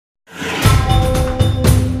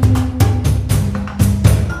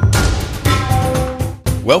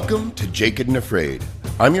Welcome to Naked and Afraid.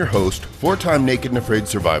 I'm your host, four-time Naked and Afraid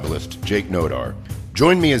survivalist, Jake Nodar.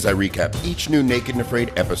 Join me as I recap each new Naked and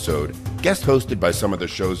Afraid episode, guest hosted by some of the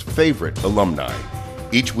show's favorite alumni.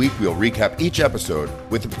 Each week, we'll recap each episode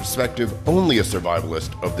with a perspective only a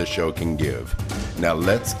survivalist of the show can give. Now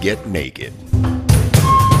let's get naked.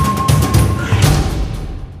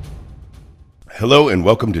 Hello and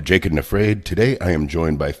welcome to Naked and Afraid. Today I am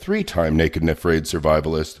joined by three-time Naked and Afraid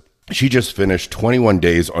survivalist. She just finished 21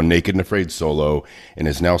 days on Naked and Afraid solo and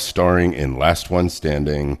is now starring in Last One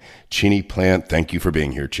Standing. Cheeny Plante, thank you for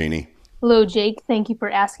being here, Cheeny. Hello, Jake. Thank you for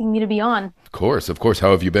asking me to be on. Of course.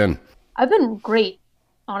 How have you been? I've been great,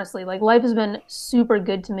 honestly. Life has been super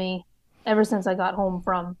good to me ever since I got home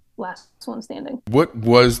from Last One Standing. What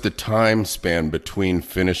was the time span between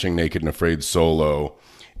finishing Naked and Afraid solo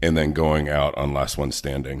and then going out on Last One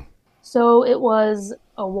Standing? So it was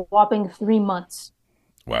a whopping 3 months.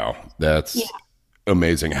 Wow, that's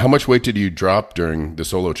amazing. How much weight did you drop during the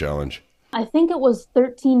solo challenge? I think it was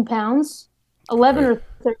 13 pounds, 11 or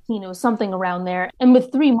 13. It was something around there. And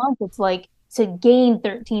with 3 months, it's like to gain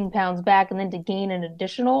 13 pounds back and then to gain an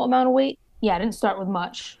additional amount of weight. Yeah, I didn't start with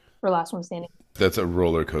much for Last One Standing. That's a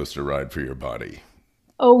roller coaster ride for your body.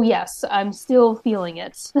 Oh, yes. I'm still feeling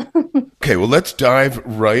it. Okay, well, let's dive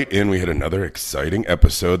right in. We had another exciting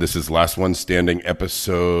episode. This is Last One Standing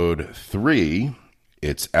episode 3.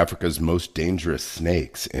 It's Africa's Most Dangerous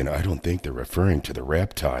Snakes, and I don't think they're referring to the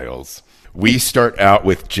reptiles. We start out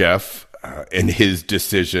with Jeff and his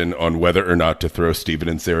decision on whether or not to throw Stephen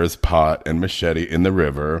and Sarah's pot and machete in the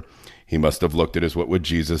river. He must have looked at his What Would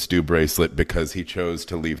Jesus Do bracelet because he chose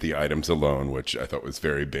to leave the items alone, which I thought was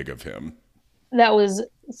very big of him. That was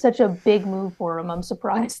such a big move for him. I'm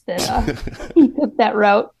surprised that he took that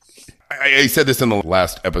route. I said this in the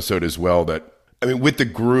last episode as well, that, I mean, with the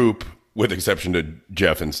group, with exception to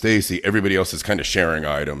Jeff and Stacy, everybody else is kind of sharing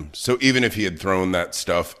items. So even if he had thrown that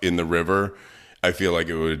stuff in the river, I feel like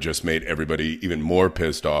it would have just made everybody even more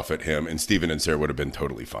pissed off at him, and Stephen and Sarah would have been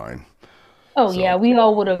totally fine. Oh, yeah. We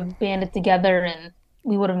all would have banded together and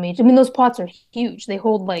we would have made... I mean, those pots are huge. They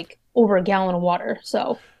hold like over a gallon of water,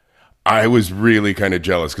 so... I was really kind of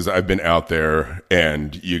jealous because I've been out there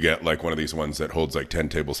and you get like one of these ones that holds like 10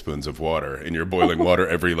 tablespoons of water and you're boiling water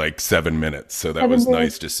every like 7 minutes. So that was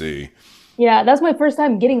nice to see. Yeah, that's my first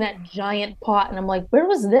time getting that giant pot. And I'm like, where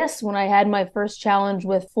was this when I had my first challenge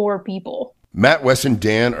with 4 people? Matt, Wes, and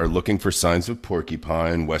Dan are looking for signs of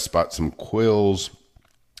porcupine. Wes spots some quills.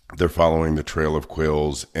 They're following the trail of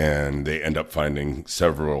quills and they end up finding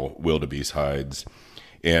several wildebeest hides.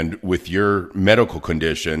 And with your medical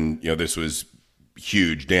condition, you know, this was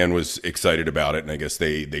huge. Dan was excited about it, and I guess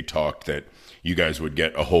they talked that you guys would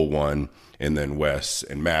get a whole one, and then Wes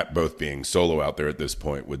and Matt, both being solo out there at this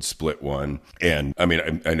point, would split one. And, I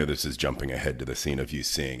mean, I know this is jumping ahead to the scene of you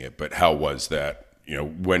seeing it, but how was that, you know,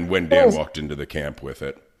 when Dan walked into the camp with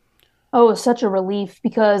it? Oh, it was such a relief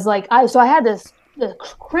because, I had the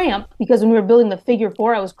cramp because when we were building the figure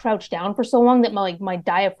 4, I was crouched down for so long that my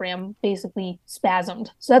diaphragm basically spasmed.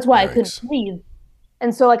 So that's why I couldn't breathe.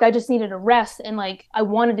 And so I just needed a rest, and I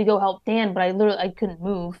wanted to go help Dan, but I couldn't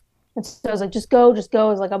move. And so I was like, just go. I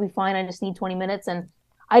was like, I'll be fine. I just need 20 minutes. And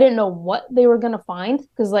I didn't know what they were going to find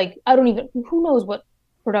because who knows what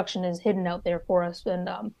production is hidden out there for us. And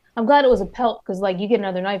I'm glad it was a pelt because you get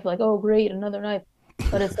another knife, you're like, oh great, another knife.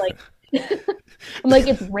 But it's like, I'm like,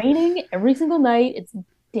 it's raining every single night. It's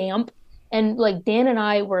damp. And Dan and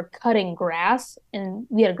I were cutting grass and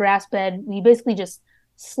we had a grass bed. We basically just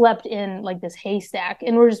slept in this haystack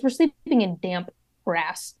and we're sleeping in damp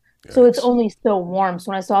grass. Yikes. So it's only so warm.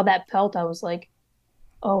 So when I saw that pelt, I was like,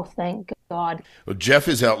 oh, thank God. Well, Jeff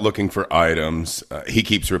is out looking for items. He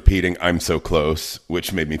keeps repeating, I'm so close,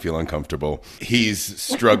 which made me feel uncomfortable. He's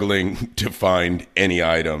struggling to find any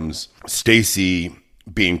items. Stacy,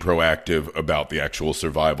 being proactive about the actual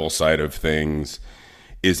survival side of things,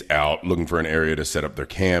 is out looking for an area to set up their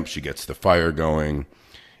camp. She gets the fire going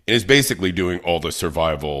and is basically doing all the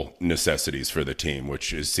survival necessities for the team, which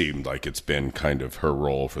has seemed like it's been kind of her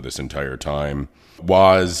role for this entire time.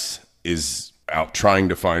 Waz is out trying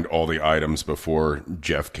to find all the items before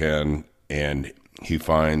Jeff can, and he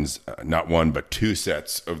finds not one but 2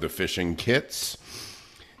 sets of the fishing kits,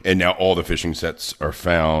 and now all the fishing sets are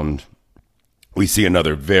found. We see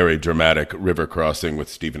another very dramatic river crossing with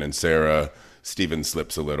Stephen and Sarah. Stephen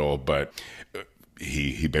slips a little, but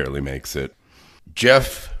he barely makes it.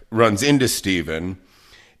 Jeff runs into Stephen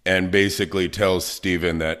and basically tells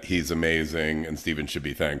Stephen that he's amazing and Stephen should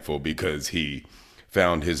be thankful because he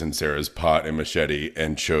found his and Sarah's pot and machete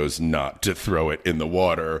and chose not to throw it in the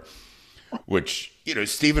water, which,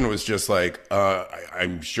 Stephen was just like,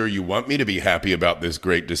 I'm sure you want me to be happy about this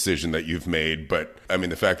great decision that you've made, but I mean,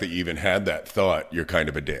 the fact that you even had that thought, you're kind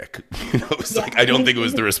of a dick. It's like, I don't think it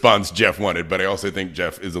was the response Jeff wanted, but I also think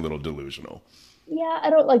Jeff is a little delusional. Yeah, I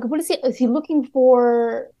don't like, what is he looking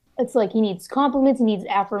for? It's like he needs compliments, he needs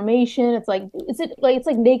affirmation. It's like, it's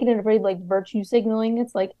like naked and afraid, like virtue signaling.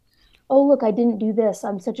 It's like, oh, look, I didn't do this.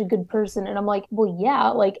 I'm such a good person. And I'm like, well, yeah,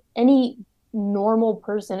 like any normal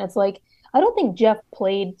person. It's like, I don't think Jeff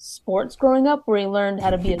played sports growing up where he learned how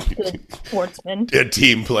to be a good sportsman. A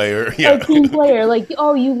team player. Yeah. A team player. Like,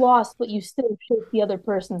 oh, you lost, but you still shook the other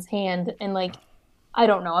person's hand. And like, I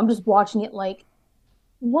don't know. I'm just watching it like,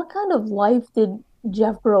 what kind of life did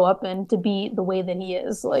Jeff grow up in to be the way that he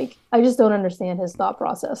is? Like, I just don't understand his thought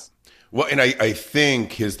process. Well, and I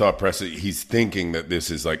think his thought process, he's thinking that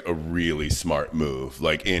this is like a really smart move.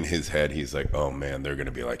 Like in his head, he's like, oh man, they're going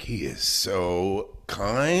to be like, he is so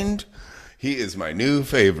kind. He is my new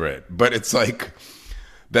favorite. But it's like,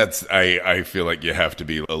 I feel like you have to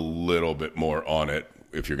be a little bit more on it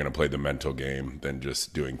if you're going to play the mental game than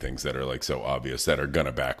just doing things that are like so obvious that are going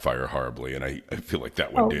to backfire horribly. And I feel like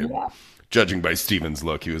that one did. Yeah. Judging by Steven's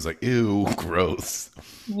look, he was like, ew, gross.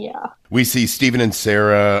 Yeah. We see Steven and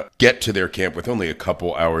Sarah get to their camp with only a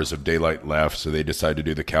couple hours of daylight left, so they decide to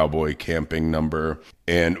do the cowboy camping number.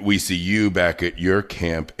 And we see you back at your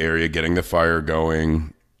camp area getting the fire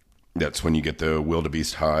going. That's when you get the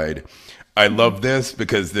wildebeest hide. I love this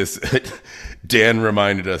because Dan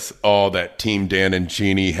reminded us all that Team Dan and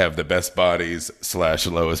Cheeny have the best bodies /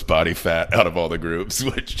 lowest body fat out of all the groups,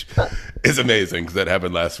 which is amazing because that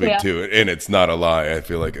happened last week too. And it's not a lie. I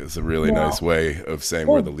feel like it's a really nice way of saying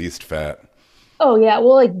we're the least fat. Oh yeah.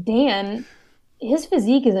 Well, like Dan, his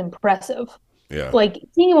physique is impressive. Yeah. Like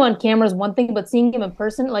seeing him on camera is one thing, but seeing him in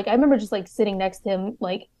person, like I remember just like sitting next to him,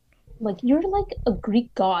 like you're like a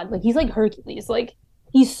Greek god. Like he's like Hercules. Like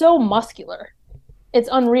he's so muscular. It's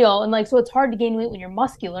unreal. And like, so it's hard to gain weight when you're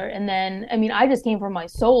muscular. And then, I mean, I just came from my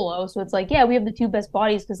solo. So it's like, yeah, we have the two best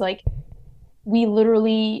bodies because like we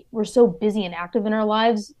literally were so busy and active in our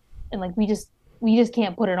lives. And like, we just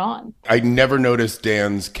can't put it on. I never noticed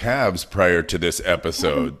Dan's calves prior to this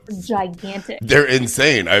episode. Gigantic. They're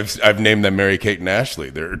insane. I've named them Mary Kate and Ashley.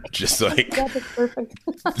 They're just like, that's perfect.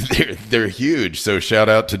 they're huge. So shout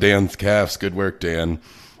out to Dan's calves. Good work, Dan.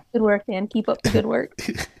 Good work, Dan. Keep up the good work.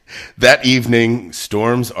 That evening,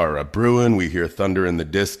 storms are a-brewing. We hear thunder in the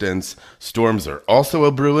distance. Storms are also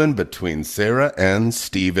a-brewing between Sarah and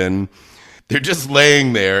Steven. They're just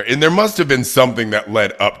laying there, and there must have been something that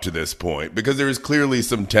led up to this point, because there is clearly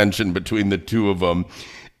some tension between the two of them.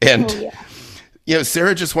 And,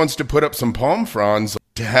 Sarah just wants to put up some palm fronds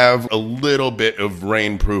to have a little bit of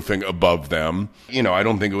rainproofing above them. I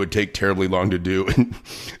don't think it would take terribly long to do. And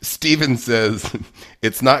Steven says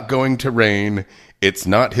it's not going to rain. It's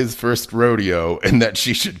not his first rodeo, and that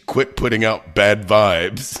she should quit putting out bad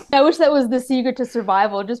vibes. I wish that was the secret to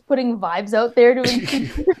survival, just putting vibes out there to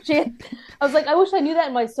increase your chance. I was like, I wish I knew that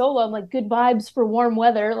in my solo. I'm like, good vibes for warm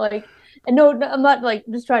weather. Like, and no, I'm not like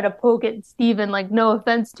just trying to poke at Steven, like, no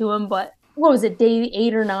offense to him, but what was it, day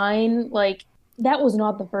 8 or 9? Like, that was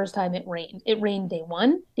not the first time it rained. It rained day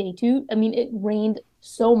 1, day 2. I mean, it rained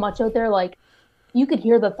so much out there. Like, you could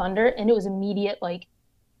hear the thunder, and it was immediate, like,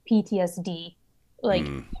 PTSD. Like,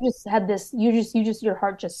 you just had this, your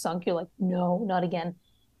heart just sunk. You're like, no, not again.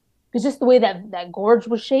 Because just the way that gorge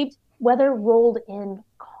was shaped, weather rolled in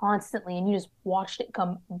constantly, and you just watched it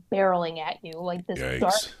come barreling at you like this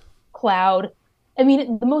dark cloud. I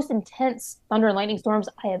mean, the most intense thunder and lightning storms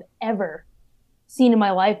I have ever seen in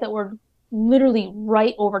my life that were literally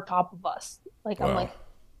right over top of us. Like, wow. I'm like,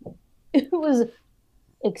 it was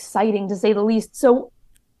exciting to say the least. So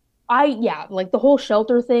like the whole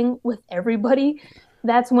shelter thing with everybody,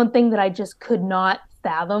 that's one thing that I just could not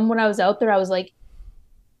fathom when I was out there. I was like,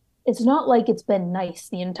 it's not like it's been nice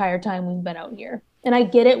the entire time we've been out here. And I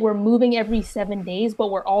get it, we're moving every 7 days,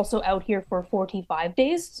 but we're also out here for 45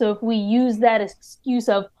 days. So if we use that excuse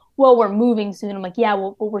of, well, we're moving soon, I'm like, yeah,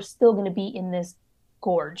 well, but we're still going to be in this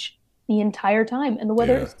gorge the entire time. And the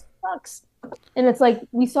weather sucks. And it's like,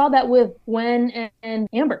 we saw that with Gwen and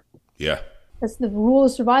Amber. Yeah. That's the rule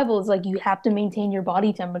of survival, is like you have to maintain your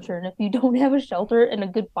body temperature. And if you don't have a shelter and a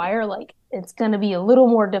good fire, like it's going to be a little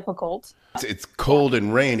more difficult. It's cold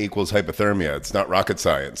and rain equals hypothermia. It's not rocket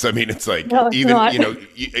science. I mean, it's like, no, it's even, not.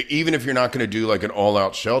 Even if you're not going to do like an all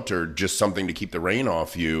out shelter, just something to keep the rain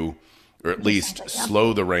off you, or at least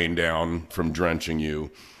slow the rain down from drenching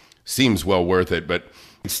you, seems well worth it. But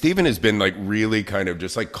Steven has been like really kind of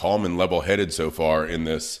just like calm and level headed so far in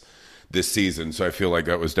this season. So I feel like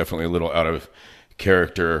that was definitely a little out of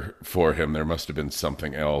character for him. There must have been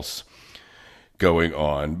something else. going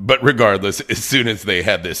on. But regardless, as soon as they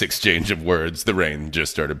had this exchange of words, the rain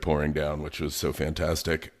just started pouring down, which was so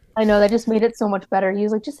fantastic. I know that just made it so much better. He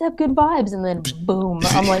was like, just have good vibes, and then boom.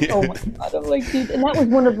 I'm like, oh my God. I'm like, dude, and that was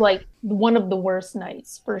one of the worst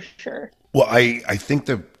nights for sure. Well, I think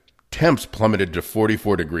the temps plummeted to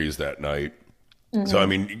 44 degrees that night. Mm-hmm. So I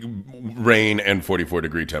mean, rain and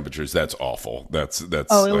 44-degree temperatures, that's awful. That's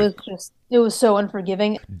oh, it was so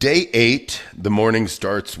unforgiving. Day 8, the morning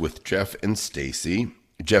starts with Jeff and Stacy.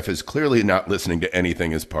 Jeff is clearly not listening to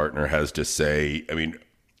anything his partner has to say. I mean,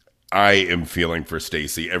 I am feeling for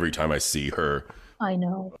Stacy every time I see her. I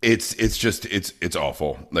know. It's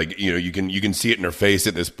awful. Like, you can see it in her face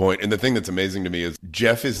at this point. And the thing that's amazing to me is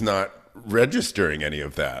Jeff is not registering any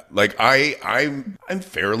of that. Like I'm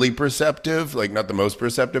fairly perceptive, like not the most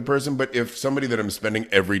perceptive person, but if somebody that I'm spending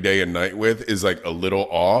every day and night with is like a little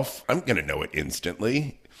off, I'm gonna know it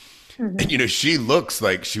instantly. Mm-hmm. And she looks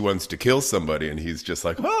like she wants to kill somebody, and he's just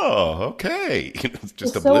like, oh, okay. It's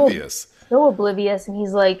just oblivious. So oblivious. And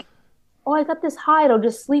he's like, oh, I got this hide, I'll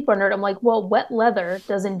just sleep under it. I'm like, well, wet leather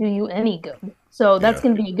doesn't do you any good, so that's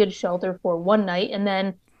gonna be a good shelter for one night. And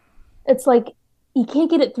then it's like, he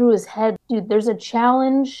can't get it through his head. Dude, there's a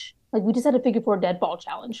challenge. Like, we just had a figure 4 deadfall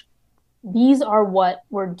challenge. These are what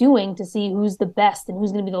we're doing to see who's the best and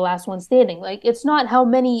who's going to be the last one standing. Like, it's not how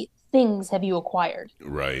many things have you acquired.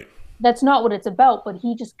 Right. That's not what it's about, but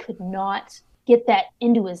he just could not get that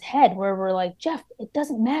into his head where we're like, Jeff, it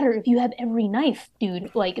doesn't matter if you have every knife,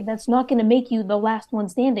 dude. Like, that's not going to make you the last one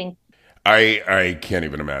standing. I can't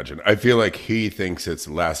even imagine. I feel like he thinks it's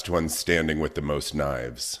last one standing with the most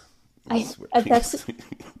knives.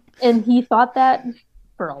 And he thought that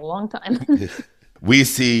for a long time. We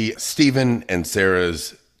see Stephen and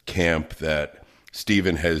Sarah's camp that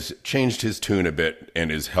Stephen has changed his tune a bit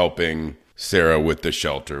and is helping Sarah with the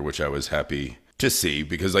shelter, which I was happy to see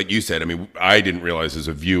because, like you said, I mean, I didn't realize as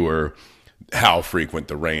a viewer how frequent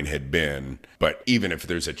the rain had been. But even if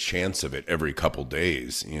there's a chance of it every couple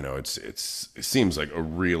days, it seems like a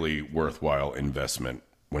really worthwhile investment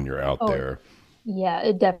when you're out there. Yeah,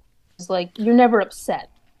 it definitely. Like, you're never upset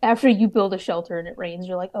after you build a shelter and it rains.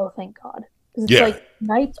 You're like, oh, thank God, because it's like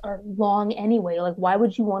nights are long anyway. Like, why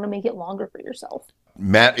would you want to make it longer for yourself?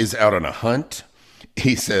 Matt is out on a hunt.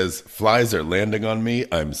 He says, flies are landing on me,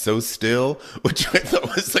 I'm so still, which I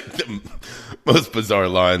thought was like the most bizarre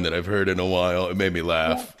line that I've heard in a while. It made me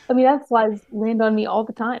laugh. I mean, that flies land on me all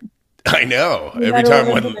the time. I know. Every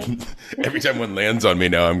time one lands on me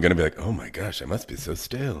now, I'm going to be like, oh my gosh, I must be so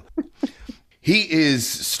still. He is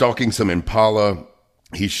stalking some impala.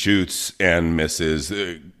 He shoots and misses.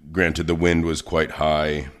 Granted, the wind was quite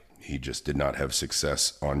high. He just did not have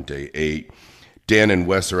success on day 8. Dan and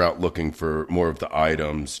Wes are out looking for more of the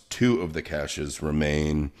items. 2 of the caches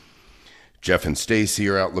remain. Jeff and Stacy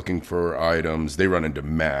are out looking for items. They run into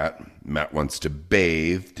Matt. Matt wants to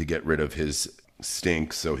bathe to get rid of his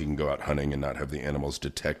stink so he can go out hunting and not have the animals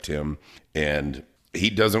detect him. And he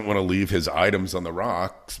doesn't want to leave his items on the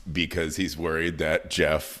rocks because he's worried that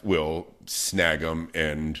Jeff will snag them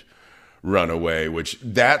and run away, which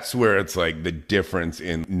that's where it's like the difference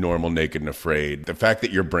in normal Naked and Afraid. The fact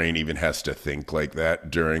that your brain even has to think like that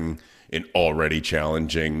during an already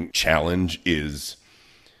challenging challenge is,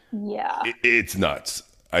 it's nuts.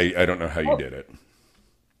 I don't know how you did it.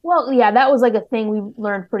 Well, yeah, that was like a thing we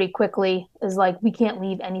learned pretty quickly is like, we can't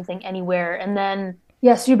leave anything anywhere. And then,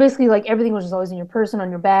 yes, you're basically like, everything was just always in your person, on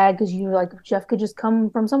your bag, because you're like, Jeff could just come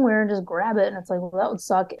from somewhere and just grab it. And it's like, well, that would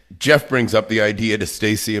suck. Jeff brings up the idea to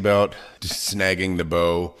Stacy about just snagging the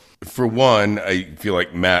bow. For one, I feel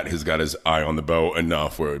like Matt has got his eye on the bow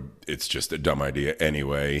enough where it's just a dumb idea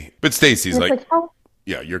anyway. But Stacy's like,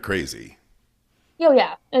 yeah, you're crazy. Oh,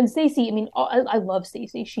 yeah. And Stacy, I mean, I love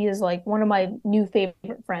Stacy. She is like one of my new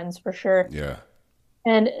favorite friends for sure. Yeah.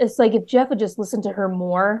 And it's like, if Jeff had just listened to her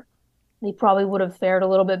more, they probably would have fared a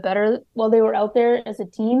little bit better while they were out there as a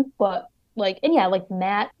team. But like, and yeah, like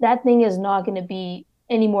Matt, that thing is not going to be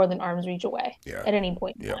any more than arm's reach away at any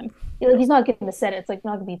point in time. Like, he's not getting to set it. It's like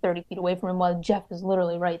not going to be 30 feet away from him while Jeff is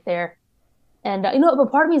literally right there. And,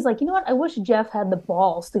 but part of me is like, you know what? I wish Jeff had the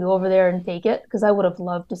balls to go over there and take it, because I would have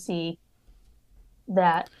loved to see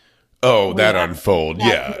that. Oh, that unfold.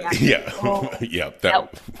 Yeah.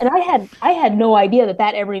 And I had no idea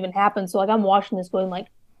that ever even happened. So like, I'm watching this going like,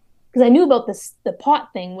 because I knew about the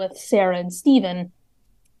pot thing with Sarah and Steven.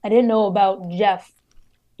 I didn't know about Jeff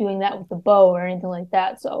doing that with the bow or anything like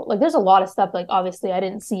that. So like, there's a lot of stuff. Like, obviously I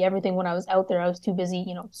didn't see everything when I was out there. I was too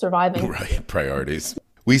busy, surviving. Right. Priorities.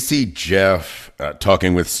 We see Jeff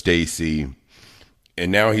talking with Stacy,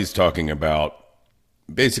 and now he's talking about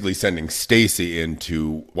basically sending Stacy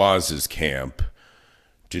into Waz's camp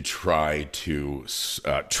to try to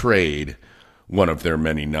trade one of their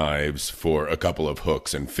many knives for a couple of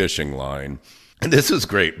hooks and fishing line. And this was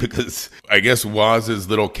great because I guess Waz's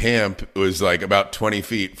little camp was like about 20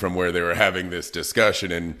 feet from where they were having this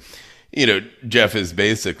discussion. And, Jeff is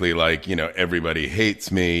basically like, everybody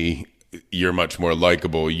hates me. You're much more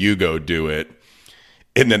likable. You go do it.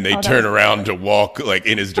 And then they turn around to walk like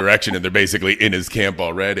in his direction, and they're basically in his camp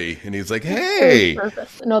already. And he's like, "Hey!"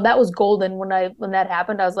 Perfect. No, that was golden when that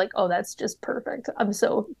happened. I was like, "Oh, that's just perfect." I'm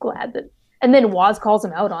so glad that. And then Waz calls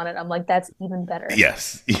him out on it. I'm like, "That's even better."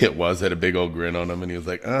 Yes, Waz had a big old grin on him, and he was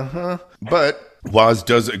like, "Uh-huh." But Waz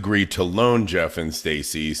does agree to loan Jeff and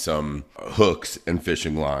Stacy some hooks and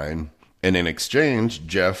fishing line, and in exchange,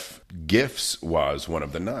 Jeff gifts Waz one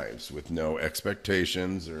of the knives with no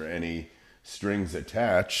expectations or any strings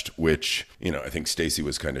attached, which, I think Stacy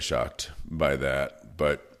was kind of shocked by that.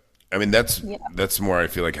 But I mean, that's more, I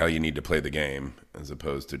feel like, how you need to play the game as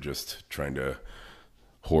opposed to just trying to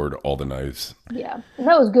hoard all the knives. Yeah. And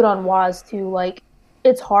that was good on Waz too. Like,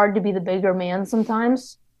 it's hard to be the bigger man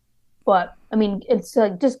sometimes, but I mean, it's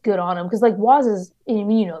like just good on him. Cause like Waz is, I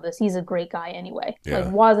mean, you know this, he's a great guy anyway. Yeah.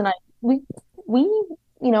 Like Waz and I, we,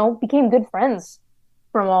 became good friends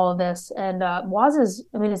from all of this. And Waz is,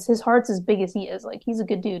 I mean, his heart's as big as he is. Like, he's a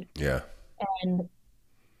good dude. Yeah. And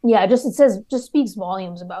yeah, just speaks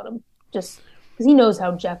volumes about him. Just because he knows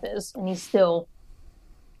how Jeff is, and he's still,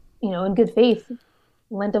 in good faith,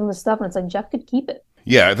 lent him the stuff, and it's like Jeff could keep it.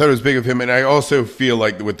 Yeah, I thought it was big of him, and I also feel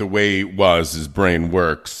like with the way Waz's brain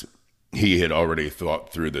works, he had already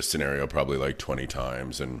thought through this scenario probably like 20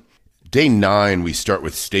 times. And day 9, we start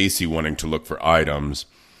with Stacy wanting to look for items,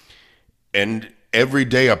 and every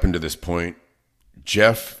day up until this point,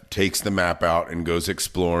 Jeff takes the map out and goes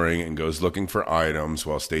exploring and goes looking for items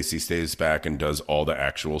while Stacy stays back and does all the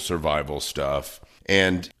actual survival stuff.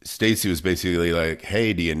 And Stacy was basically like,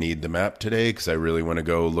 "Hey, do you need the map today? Because I really want to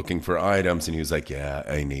go looking for items." And he was like, "Yeah,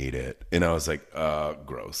 I need it." And I was like,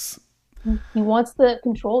 gross. He wants the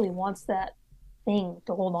control. He wants that thing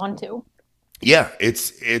to hold on to. Yeah,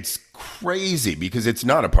 it's crazy because it's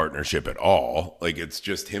not a partnership at all. Like, it's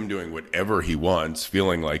just him doing whatever he wants,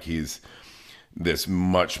 feeling like he's this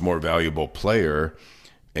much more valuable player.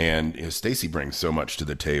 And Stacy brings so much to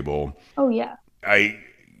the table. Oh, yeah. I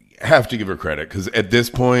have to give her credit because at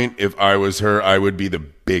this point, if I was her, I would be the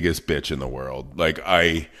biggest bitch in the world. Like,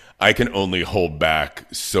 I can only hold back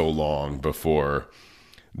so long before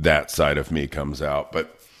that side of me comes out.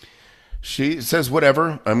 But she says,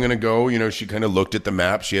 whatever, I'm going to go. She kind of looked at the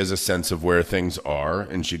map. She has a sense of where things are,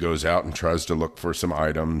 and she goes out and tries to look for some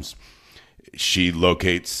items. She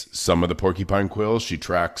locates some of the porcupine quills. She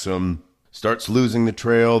tracks them, starts losing the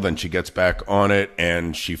trail. Then she gets back on it,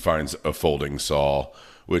 and she finds a folding saw,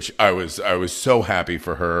 which I was so happy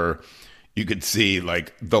for her. You could see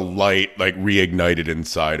like the light like reignited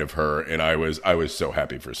inside of her, and I was so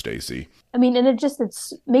happy for Stacy. I mean, and it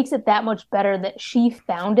makes it that much better that she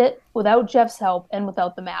found it without Jeff's help and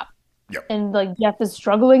without the map. Yep. And like Jeff is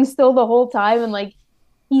struggling still the whole time, and like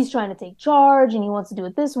he's trying to take charge and he wants to do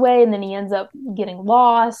it this way, and then he ends up getting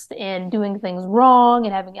lost and doing things wrong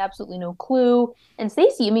and having absolutely no clue. And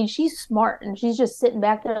Stacy, I mean, she's smart and she's just sitting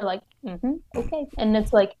back there like, okay. And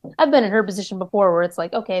it's like, I've been in her position before where it's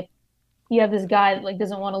like, okay, you have this guy that like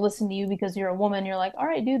doesn't want to listen to you because you're a woman. You're like, all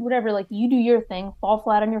right, dude, whatever. Like, you do your thing, fall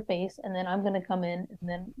flat on your face, and then I'm gonna come in and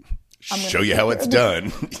then I'm gonna show you how it's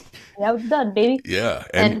done. Yeah, it's done, baby. Yeah,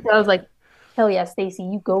 and so I was like, hell yeah, Stacy,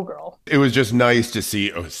 you go, girl. It was just nice to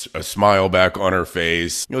see a smile back on her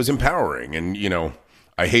face. It was empowering, and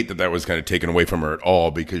I hate that was kind of taken away from her at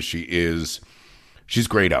all because she's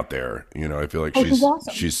great out there. I feel like she's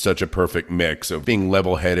awesome. She's such a perfect mix of being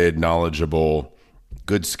level-headed, knowledgeable,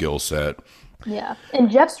 good skill set. Yeah. And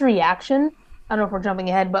Jeff's reaction, I don't know if we're jumping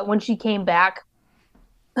ahead, but when she came back,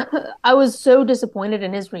 I was so disappointed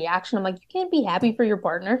in his reaction. I'm like, you can't be happy for your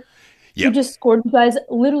partner. Yep. You just scored you guys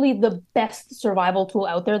literally the best survival tool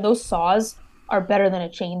out there. Those saws are better than a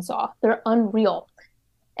chainsaw. They're unreal.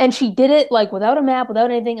 And she did it like without a map, without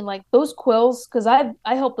anything. And like those quills, because I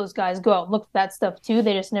helped those guys go out and look at that stuff too.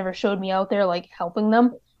 They just never showed me out there like helping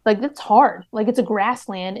them. Like, it's hard. Like, it's a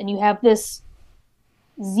grassland and you have this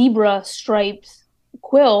zebra striped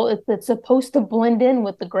quill that's supposed to blend in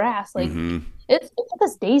with the grass. Like, it took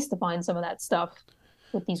us days to find some of that stuff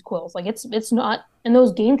with these quills. Like, it's not, and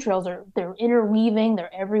those game trails they're interweaving,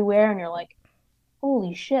 they're everywhere, and you're like,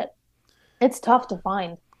 holy shit. It's tough to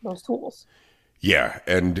find those tools. Yeah,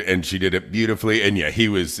 and she did it beautifully. And yeah,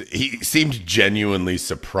 he seemed genuinely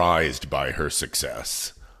surprised by her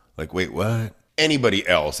success. Like, wait, what? Anybody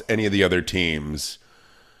else, any of the other teams,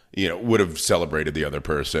 would have celebrated the other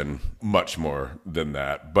person much more than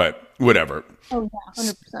that. But whatever. Oh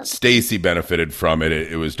yeah, 100%. Stacy benefited from it.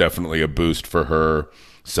 It was definitely a boost for her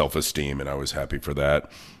self-esteem, and I was happy for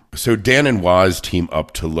that. So Dan and Waz team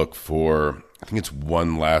up to look for, I think it's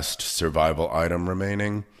one last survival item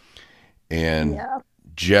remaining. And Yeah.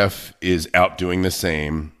 Jeff is out doing the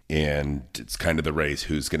same, and it's kind of the race.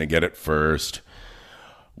 Who's going to get it first?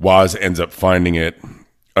 Waz ends up finding it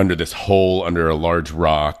under this hole under a large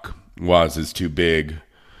rock. Waz is too big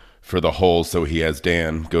for the hole, so he has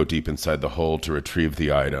Dan go deep inside the hole to retrieve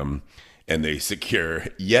the item, and they secure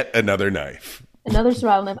yet another knife. Another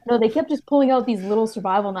survival knife. No, they kept just pulling out these little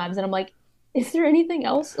survival knives, and I'm like, is there anything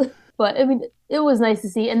else? But I mean, it was nice to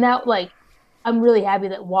see. And that, like, I'm really happy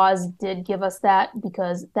that Waz did give us that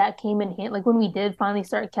because that came in hand. Like, when we did finally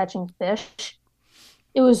start catching fish,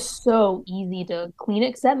 it was so easy to clean it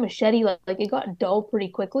because that machete, like it got dull pretty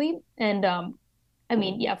quickly. And I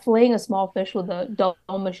mean, yeah, filleting a small fish with a dull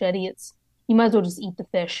machete, it's you might as well just eat the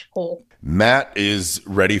fish whole. Matt is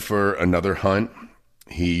ready for another hunt.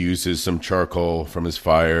 He uses some charcoal from his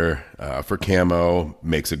fire for camo,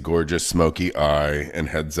 makes a gorgeous smoky eye, and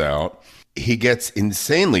heads out. He gets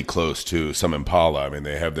insanely close to some impala. I mean,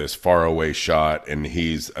 they have this faraway shot, and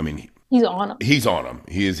he's on him. He's on him.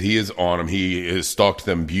 He is on him. He has stalked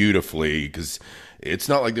them beautifully because it's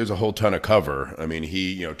not like there's a whole ton of cover. I mean,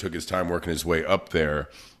 he took his time working his way up there.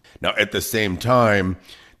 Now, at the same time,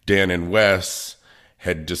 Dan and Wes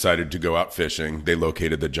had decided to go out fishing. They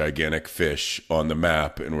located the gigantic fish on the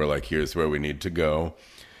map and were like, here's where we need to go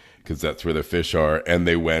because that's where the fish are. And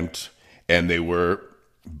they went and they were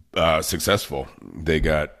successful. They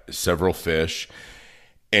got several fish.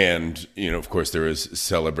 And, of course, there was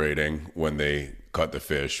celebrating when they caught the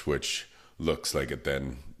fish, which looks like it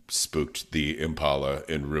then spooked the impala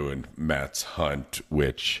and ruined Matt's hunt,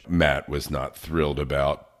 which Matt was not thrilled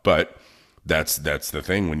about. But that's the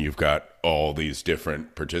thing when you've got all these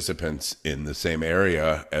different participants in the same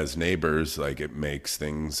area as neighbors, like it makes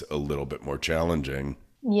things a little bit more challenging.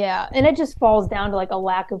 Yeah, and it just falls down to like a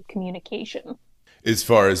lack of communication. As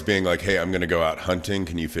far as being like, hey, I'm going to go out hunting.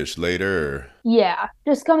 Can you fish later? Or... Yeah,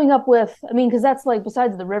 just coming up with, I mean, because that's like,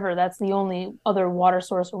 besides the river, that's the only other water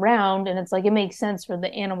source around. And it's like, it makes sense for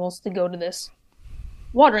the animals to go to this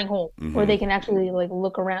watering hole where they can actually like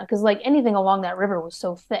look around. Because like anything along that river was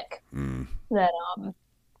so thick that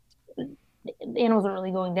the animals aren't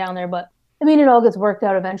really going down there. But I mean, it all gets worked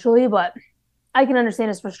out eventually. But I can understand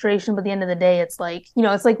his frustration, but at the end of the day, it's like,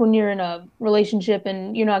 it's like when you're in a relationship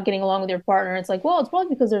and you're not getting along with your partner, it's like, well, it's probably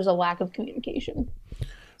because there's a lack of communication.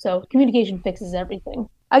 So communication fixes everything.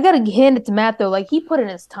 I got to hand it to Matt, though. Like, he put in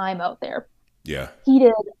his time out there. Yeah. He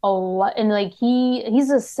did a lot. And like, he's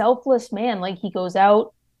a selfless man. Like, he goes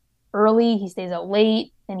out early, he stays out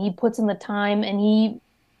late, and he puts in the time, and he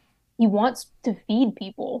wants to feed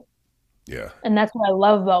people. Yeah. And that's what I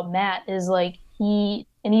love about Matt is like, he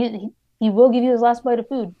will give you his last bite of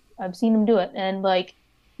food. I've seen him do it, and like,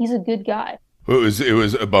 he's a good guy. Well, it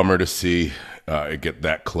was a bummer to see it get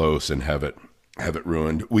that close and have it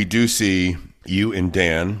ruined. We do see you and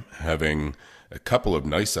Dan having a couple of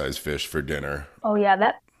nice sized fish for dinner. Oh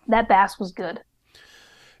yeah, that bass was good.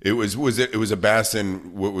 It was a bass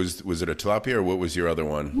in what was it a tilapia or what was your other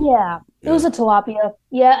one? Yeah, it was a tilapia.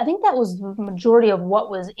 Yeah, I think that was the majority of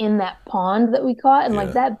what was in that pond that we caught, and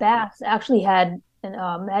like that bass actually had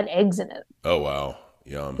eggs in it. Oh wow,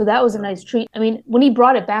 yum! So that was a nice treat. I mean, when he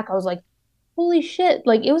brought it back, I was like, "Holy shit!"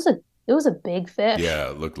 Like it was a big fish. Yeah,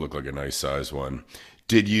 it looked like a nice size one.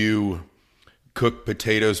 Did you cook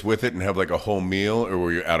potatoes with it and have like a whole meal, or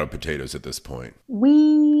were you out of potatoes at this point?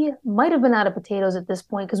 We might have been out of potatoes at this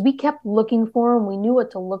point because we kept looking for them. We knew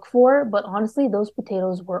what to look for, but honestly, those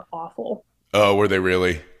potatoes were awful. Oh, were they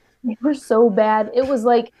really? They were so bad. It was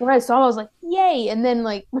like when I saw them, I was like, "Yay!" And then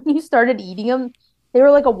like when you started eating them, they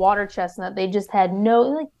were like a water chestnut. They just had no,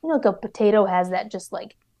 like, like a potato has that just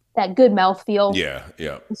like that good mouthfeel. Yeah,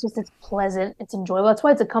 yeah. It's pleasant. It's enjoyable. That's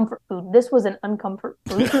why it's a comfort food. This was an uncomfort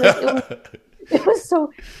food. It was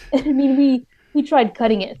so, I mean, we tried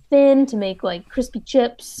cutting it thin to make like crispy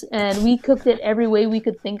chips, and we cooked it every way we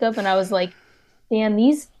could think of. And I was like, damn,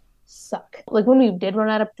 these suck. Like when we did run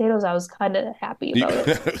out of potatoes, I was kind of happy about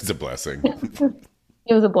it. It was a blessing.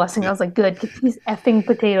 It was a blessing. I was like, good, get these effing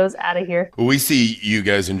potatoes out of here. Well, we see you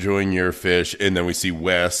guys enjoying your fish, and then we see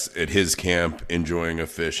Wes at his camp enjoying a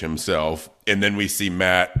fish himself, and then we see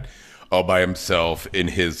Matt all by himself in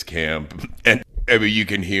his camp. And I mean, you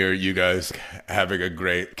can hear you guys having a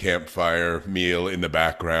great campfire meal in the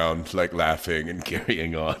background, like laughing and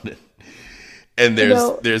carrying on. And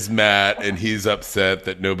there's Matt, and he's upset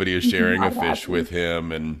that nobody is sharing a fish with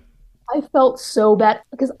him, and I felt so bad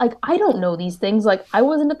because like I don't know these things. Like I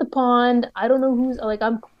wasn't at the pond. I don't know who's like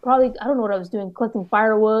I'm probably I don't know what I was doing, collecting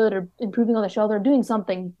firewood or improving on the shelter, doing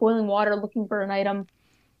something, boiling water, looking for an item.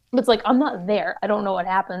 But it's like I'm not there. I don't know what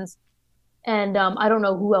happens. And I don't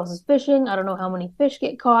know who else is fishing. I don't know how many fish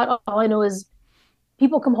get caught. All I know is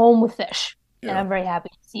people come home with fish, and Yeah. I'm very happy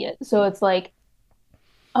to see it. So it's like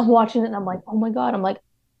I'm watching it and I'm like, oh my God. I'm like,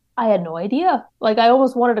 I had no idea. Like I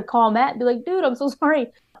almost wanted to call Matt and be like, dude, I'm so sorry.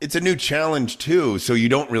 It's a new challenge too, so you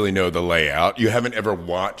don't really know the layout. You haven't ever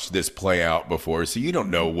watched this play out before, so you don't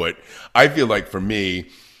know what I feel like for me,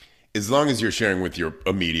 as long as you're sharing with your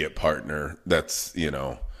immediate partner, that's,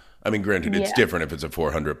 I mean, granted, it's Yeah. different if it's a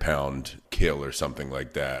 400-pound kill or something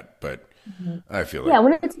like that, but Mhm. I feel Yeah, like,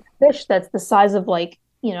 when it's a fish that's the size of like,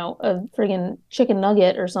 a friggin' chicken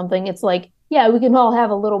nugget or something, it's like, yeah, we can all have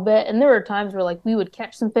a little bit. And there were times where like we would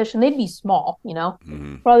catch some fish and they'd be small,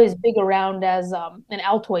 mhm. probably as big around as an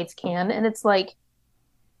Altoids can. And it's like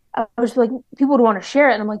I was like people would want to share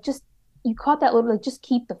it. And I'm like, just you caught that little like just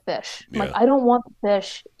keep the fish. I'm like, Yeah. I don't want the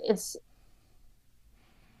fish. It's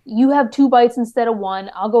you have two bites instead of one.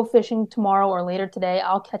 I'll go fishing tomorrow or later today.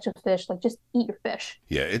 I'll catch a fish. Like just eat your fish.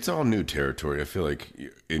 Yeah, it's all new territory. I feel like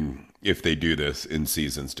in if they do this in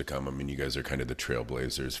seasons to come, I mean, you guys are kind of the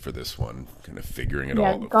trailblazers for this one, kind of figuring it Yeah,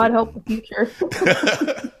 all. God help the future.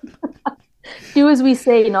 Do as we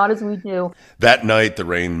say, not as we do. That night, the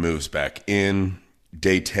rain moves back in.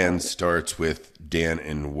 Day 10 Oh, starts with Dan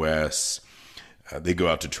and Wes. They go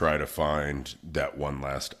out to try to find that one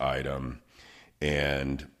last item.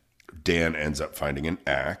 And Dan ends up finding an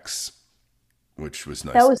axe, which was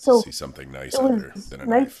that nice was to so see something nice it other was than a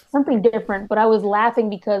nice, knife. something different, but I was laughing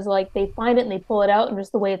because like they find it and they pull it out and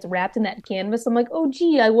just the way it's wrapped in that canvas, I'm like, oh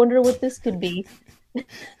gee, I wonder what this could be.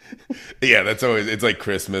 Yeah, that's always, it's like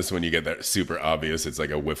Christmas when you get that super obvious. It's like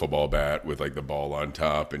a wiffle ball bat with like the ball on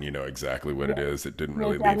top and you know exactly what Yeah, it is. It didn't I know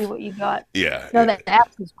really exactly leave. what you got. Yeah. No, that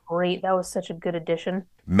app was great. That was such a good addition.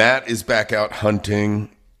 Matt is back out hunting.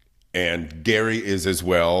 And Gary is as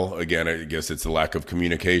well. Again, I guess it's a lack of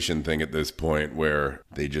communication thing at this point where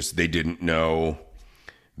they didn't know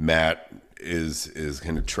Matt is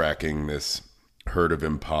kind of tracking this herd of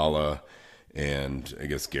impala, and I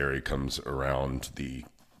guess Gary comes around the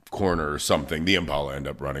corner or something. The impala end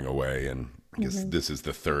up running away, and I guess Hmm. this is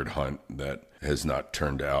the third hunt that has not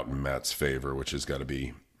turned out in Matt's favor, which has got to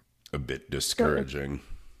be a bit So discouraging.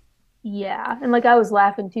 yeah, and like I was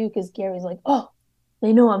laughing too because Gary's like, "Oh,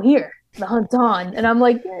 they know I'm here. The hunt's on," and I'm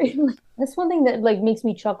like, Gary, that's one thing that like makes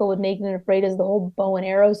me chuckle with Naked and Afraid is the whole bow and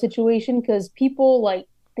arrow situation because people like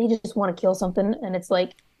they just want to kill something, and it's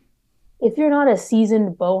like if you're not a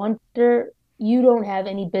seasoned bow hunter, you don't have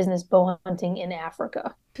any business bow hunting in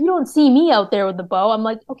Africa. You don't see me out there with the bow. I'm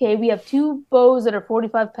like, okay, we have two bows that are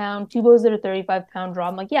 45 pound, two bows that are 35-pound draw.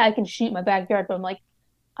 I'm like, yeah, I can shoot in my backyard, but I'm like,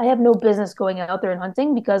 I have no business going out there and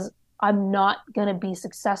hunting because I'm not going to be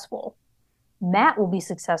successful. Matt will be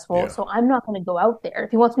successful, Yeah. so I'm not going to go out there.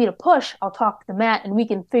 If he wants me to push, I'll talk to Matt and we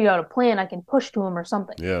can figure out a plan. I can push to him or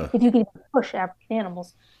something. Yeah. If you can push African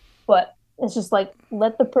animals. But it's just like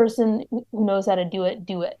let the person who knows how to do it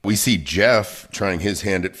do it. We see Jeff trying his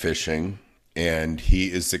hand at fishing, and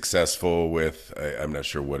he is successful with, I'm not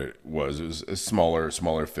sure what it was. It was a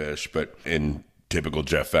smaller fish, but in typical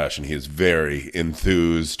Jeff fashion, he is very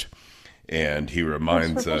enthused, and he Thanks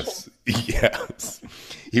for reminds fishing. us, yes,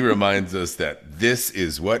 he reminds us that this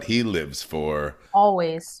is what he lives for.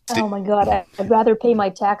 Always. Oh my God. I'd rather pay my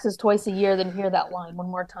taxes twice a year than hear that line one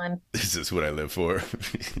more time. This is what I live for.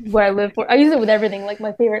 Where I live for. I use it with everything. Like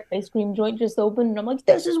my favorite ice cream joint just opened, and I'm like,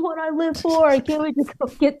 this is what I live for. I can't wait to go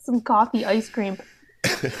get some coffee ice cream.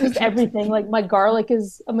 Just everything. Like my garlic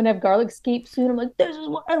is, I'm gonna have garlic scape soon. I'm like, this is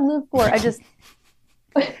what I live for. I just,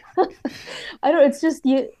 I don't, it's just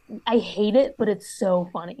you, I hate it, but it's so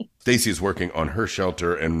funny. Stacy is working on her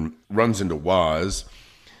shelter and runs into Waz.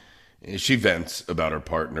 She vents about her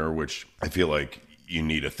partner, which I feel like you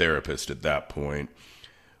need a therapist at that point.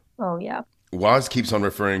 Oh yeah. Waz keeps on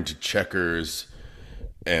referring to checkers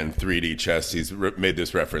and 3D chess. He's made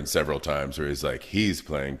this reference several times where he's like, he's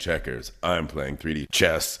playing checkers, I'm playing 3D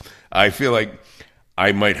chess. I feel like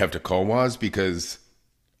I might have to call Waz because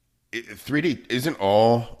 3D isn't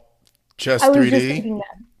all chess I was just 3D. thinking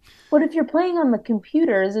that. But if you're playing on the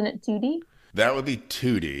computer, isn't it 2D? That would be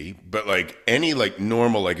 2D, but like any like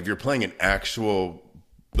normal, like if you're playing an actual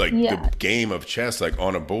like the Yeah, game of chess like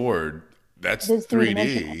on a board, it that's is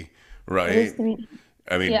three-dimensional. 3D, It is right? 3D.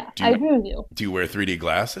 I mean, Yeah, I agree with you. do you wear 3D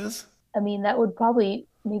glasses? I mean, that would probably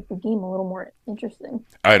make the game a little more interesting.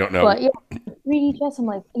 I don't know. But yeah, 3D chess. I'm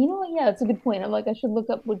like, you know what? Yeah, it's a good point. I'm like, I should look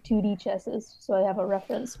up what 2D chess is so I have a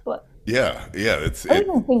reference. But Yeah, I don't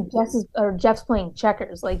even think Jeff's playing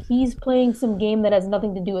checkers. Like he's playing some game that has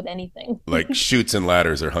nothing to do with anything. like Shoots and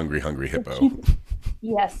Ladders or Hungry Hungry Hippo.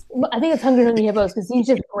 Yes, I think it's Hungry Hungry Hippos because he's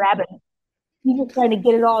just grabbing. He's just trying to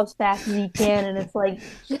get it all as fast as he can, and it's like,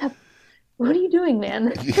 Jeff, what are you doing,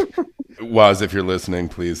 man? Waz, if you're listening,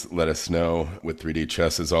 please let us know what 3D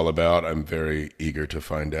chess is all about. I'm very eager to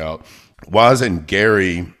find out. Waz and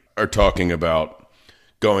Gary are talking about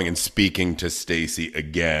going and speaking to Stacy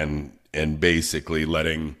again and basically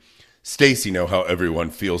letting Stacy know how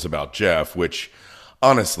everyone feels about Jeff, which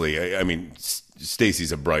honestly, I mean,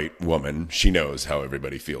 Stacy's a bright woman. She knows how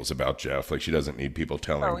everybody feels about Jeff. Like she doesn't need people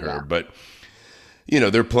telling her. Yeah. But,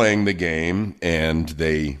 they're playing the game and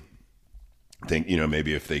they think,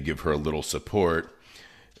 maybe if they give her a little support,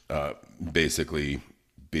 basically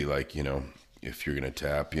be like, if you're going to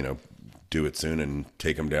tap, do it soon and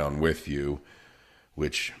take him down with you,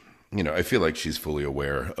 which, I feel like she's fully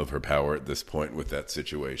aware of her power at this point with that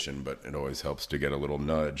situation, but it always helps to get a little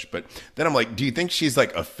nudge. But then I'm like, do you think she's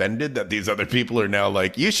like offended that these other people are now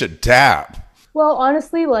like, you should tap? Well,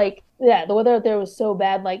 honestly, like, yeah, the weather out there was so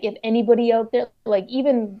bad. Like, if anybody out there, like,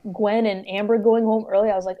 even Gwen and Amber going home early,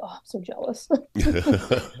 I was like, oh, I'm so jealous.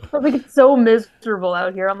 I'm like, it's so miserable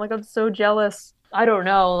out here. I'm like, I'm so jealous. I don't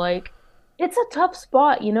know. Like, it's a tough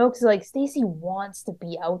spot, because, like, Stacy wants to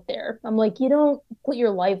be out there. I'm like, you don't put your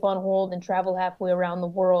life on hold and travel halfway around the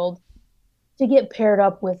world to get paired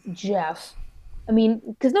up with Jeff. I mean,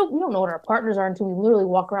 because no, we don't know what our partners are until we literally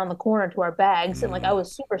walk around the corner to our bags. And like, I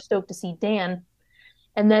was super stoked to see Dan.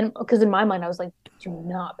 And then, because in my mind, I was like, do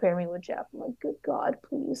not pair me with Jeff. I'm like, good God,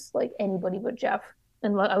 please, like anybody but Jeff.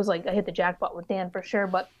 And I was like, I hit the jackpot with Dan for sure.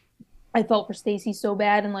 But I felt for Stacy so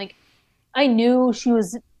bad. And like, I knew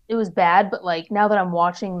it was bad. But like, now that I'm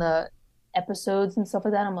watching the episodes and stuff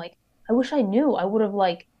like that, I'm like, I wish I knew. I would have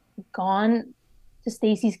like gone to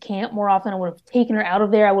Stacy's camp more often. I would have taken her out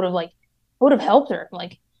of there. I would have helped her.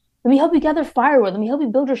 Like, let me help you gather firewood. Let me help you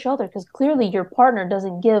build your shelter. Because clearly your partner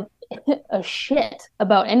doesn't give a shit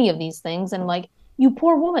about any of these things. And like, you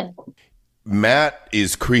poor woman. Matt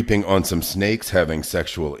is creeping on some snakes having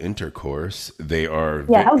sexual intercourse. They are.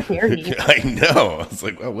 Yeah, how dare you? I know. I was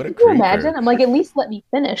like, wow, what a Can you creeper. imagine? I'm like, at least let me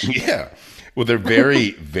finish. Yeah. Well, they're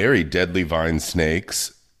very, very deadly vine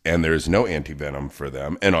snakes, and there's no anti-venom for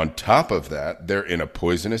them. And on top of that, they're in a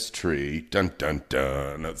poisonous tree. Dun, dun,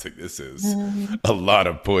 dun. I was like, this is a lot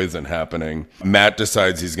of poison happening. Matt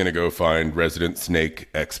decides he's going to go find resident snake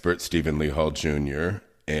expert Stephen Lee Hall Jr.,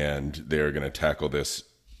 and they're going to tackle this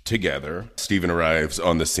together. Stephen arrives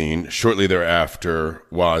on the scene. Shortly thereafter,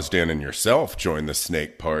 Waz, Dan, and yourself join the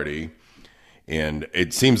snake party. And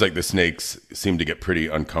it seems like the snakes seem to get pretty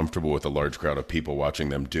uncomfortable with a large crowd of people watching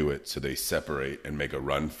them do it. So they separate and make a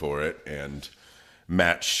run for it. And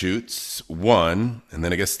Matt shoots one. And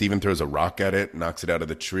then I guess Steven throws a rock at it, knocks it out of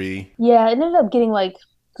the tree. Yeah, it ended up getting like,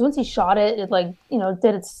 because once he shot it, it like,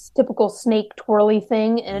 did its typical snake twirly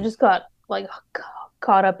thing. And it just got like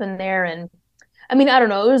caught up in there. And I mean, I don't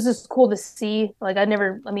know. It was just cool to see. Like,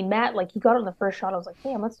 Matt, like, he got it on the first shot. I was like,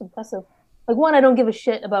 damn, that's impressive. Like, one, I don't give a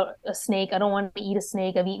shit about a snake. I don't want to eat a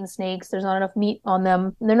snake. I've eaten snakes. There's not enough meat on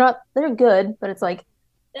them. And they're good, but it's like,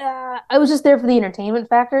 I was just there for the entertainment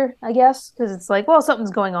factor, I guess, because it's like, well,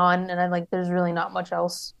 something's going on. And I'm like, there's really not much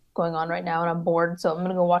else going on right now. And I'm bored. So I'm going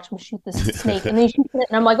to go watch him shoot this snake. And then he shoots it.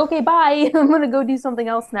 And I'm like, okay, bye. I'm going to go do something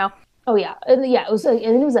else now. Oh, yeah. Yeah. It was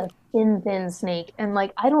a thin snake. And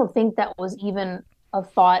like, I don't think that was even a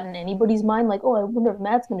thought in anybody's mind. Like, oh, I wonder if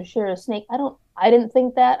Matt's going to share a snake. I didn't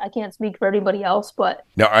think that. I can't speak for everybody else, but.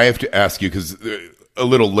 Now I have to ask you, because a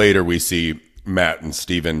little later we see Matt and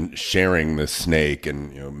Steven sharing the snake,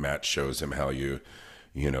 and, Matt shows him how you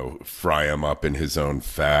fry him up in his own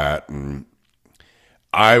fat. And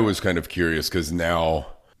I was kind of curious because now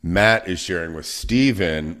Matt is sharing with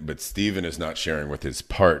Steven, but Steven is not sharing with his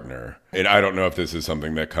partner. And I don't know if this is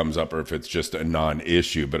something that comes up or if it's just a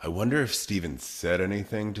non-issue, but I wonder if Steven said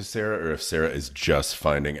anything to Sarah, or if Sarah is just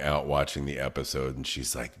finding out watching the episode and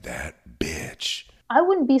she's like, that bitch. I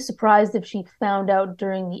wouldn't be surprised if she found out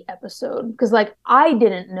during the episode, because like, I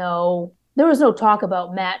didn't know. There was no talk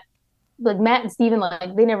about Matt. Like, Matt and Steven,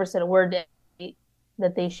 like, they never said a word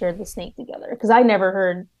that they shared the snake together, because I never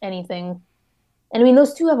heard anything. And I mean,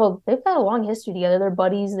 those two they've got a long history together. They're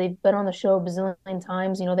buddies. They've been on the show a bazillion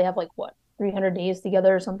times. They have like, what, 300 days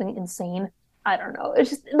together or something insane. I don't know. It's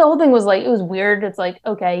just, the whole thing was like, it was weird. It's like,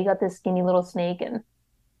 okay, you got this skinny little snake, and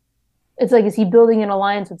it's like, is he building an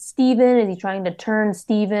alliance with Steven? Is he trying to turn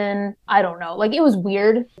Steven? I don't know. Like, it was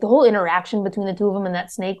weird. The whole interaction between the two of them and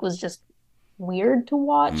that snake was just weird to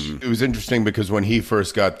watch. It was interesting because when he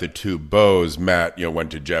first got the two bows, Matt,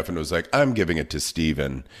 went to Jeff and was like, I'm giving it to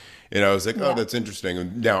Steven. And I was like, oh, that's interesting.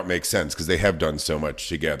 And now it makes sense because they have done so much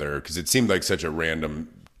together, because it seemed like such a random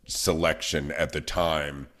selection at the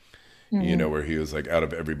time, where he was like, out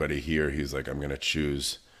of everybody here, he's like, I'm going to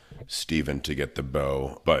choose Steven to get the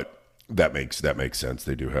bow. But that makes sense.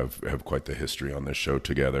 They do have quite the history on this show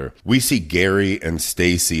together. We see Gary and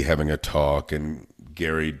Stacy having a talk, and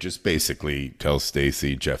Gary just basically tells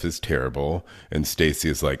Stacy Jeff is terrible, and Stacy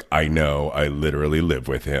is like, I know, I literally live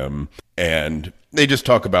with him. And they just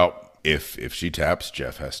talk about if she taps,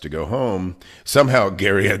 Jeff has to go home. Somehow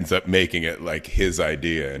Gary ends up making it like his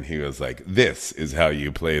idea, and he was like, this is how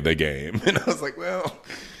you play the game. And I was like, well,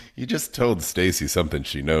 you just told Stacy something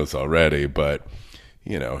she knows already, but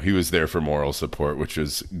he was there for moral support, which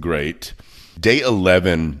was great. Day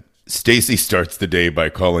 11, Stacy starts the day by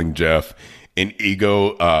calling Jeff an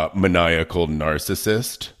maniacal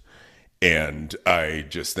narcissist. And I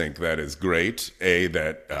just think that is great. I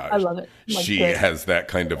love it. She has that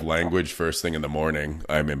kind of language first thing in the morning.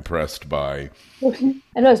 I'm impressed by. I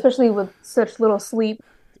know, especially with such little sleep.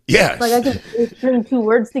 Yes. Like I can string two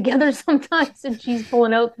words together sometimes, and she's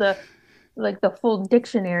pulling out the full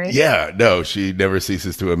dictionary. Yeah, no, she never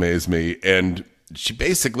ceases to amaze me. And she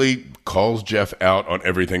basically calls Jeff out on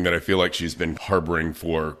everything that I feel like she's been harboring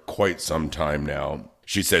for quite some time now.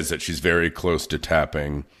 She says that she's very close to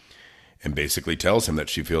tapping, and basically tells him that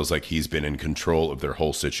she feels like he's been in control of their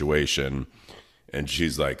whole situation. And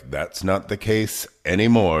she's like, that's not the case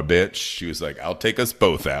anymore, bitch. She was like, I'll take us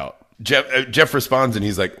both out. Jeff responds, and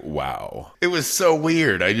he's like, wow. It was so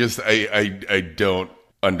weird. I don't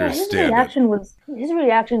understand. His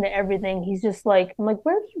reaction to everything. He's just like, I'm like,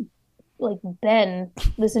 where have you been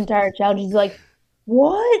this entire challenge? He's like,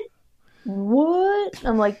 what?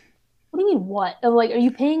 I'm like, what do you mean what? I'm like, are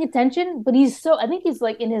you paying attention? But I think he's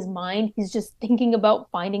like, in his mind, he's just thinking about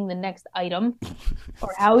finding the next item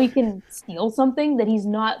or how he can steal something, that he's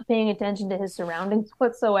not paying attention to his surroundings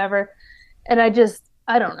whatsoever. And I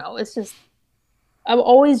don't know. It's just, I'm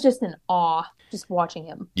always just in awe just watching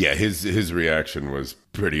him. Yeah, his reaction was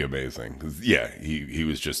pretty amazing. Yeah, he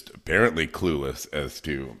was just apparently clueless as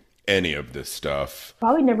to any of this stuff.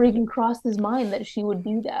 Probably never even crossed his mind that she would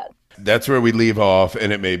do that. That's where we leave off,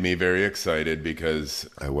 and it made me very excited because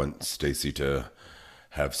I want Stacy to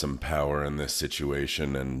have some power in this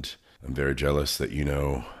situation, and I'm very jealous that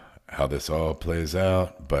how this all plays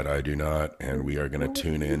out, but I do not, and we are going to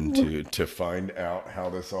tune in to find out how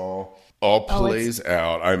this all plays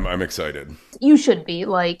out. I'm excited. You should be.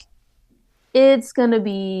 Like, it's going to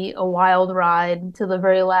be a wild ride to the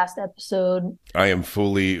very last episode. I am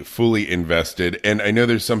fully invested, and I know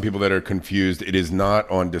there's some people that are confused. It is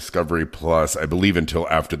not on Discovery Plus, I believe, until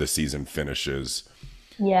after the season finishes.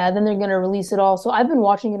 Yeah, then they're going to release it all. So I've been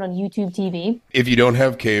watching it on YouTube TV. If you don't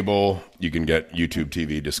have cable, you can get YouTube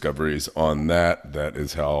TV discoveries on that. That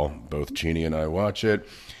is how both Cheeny and I watch it.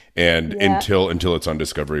 And until it's on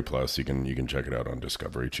Discovery Plus, you can check it out on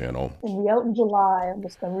Discovery Channel. It'll be out in July on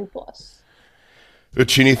Discovery Plus. But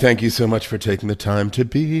Cheeny, thank you so much for taking the time to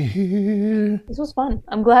be here. This was fun.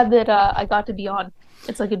 I'm glad that I got to be on.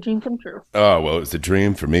 It's like a dream come true. Oh, well, it's a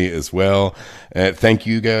dream for me as well. Thank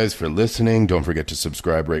you guys for listening. Don't forget to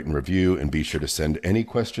subscribe, rate, and review. And be sure to send any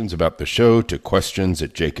questions about the show to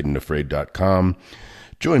questions@jakedandafraid.com.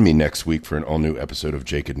 Join me next week for an all-new episode of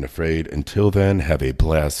Jaked and Afraid. Until then, have a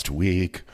blessed week.